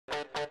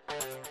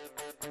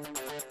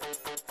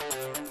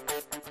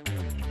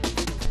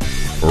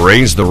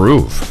Raise the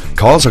roof,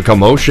 cause a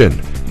commotion,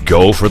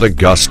 go for the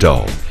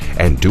gusto,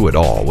 and do it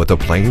all with a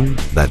plane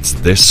that's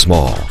this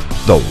small,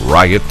 the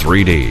Riot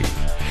 3D.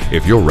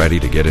 If you're ready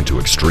to get into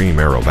extreme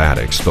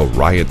aerobatics, the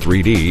Riot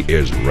 3D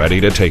is ready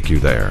to take you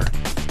there.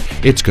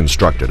 It's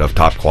constructed of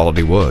top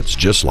quality woods,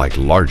 just like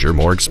larger,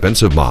 more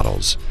expensive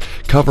models.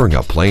 Covering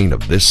a plane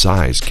of this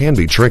size can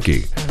be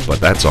tricky,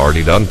 but that's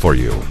already done for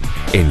you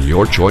in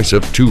your choice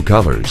of 2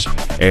 colors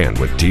and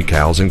with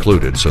decals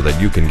included so that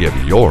you can give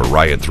your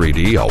Riot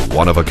 3D a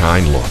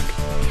one-of-a-kind look.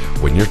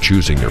 When you're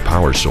choosing your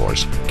power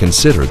source,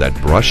 consider that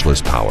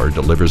brushless power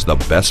delivers the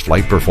best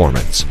flight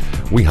performance.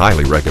 We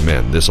highly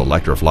recommend this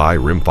Electrifly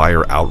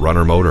Rimfire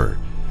Outrunner motor.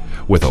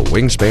 With a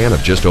wingspan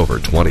of just over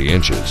 20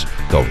 inches,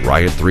 the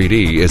Riot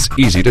 3D is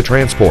easy to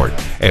transport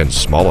and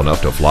small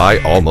enough to fly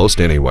almost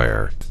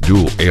anywhere.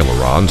 Dual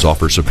ailerons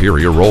offer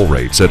superior roll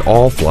rates at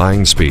all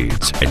flying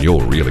speeds, and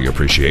you'll really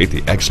appreciate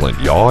the excellent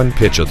yaw and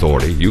pitch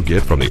authority you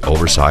get from the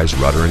oversized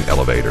rudder and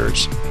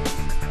elevators.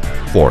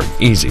 For an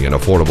easy and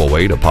affordable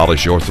way to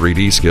polish your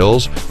 3D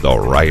skills, the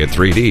Riot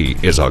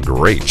 3D is a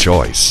great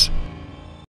choice.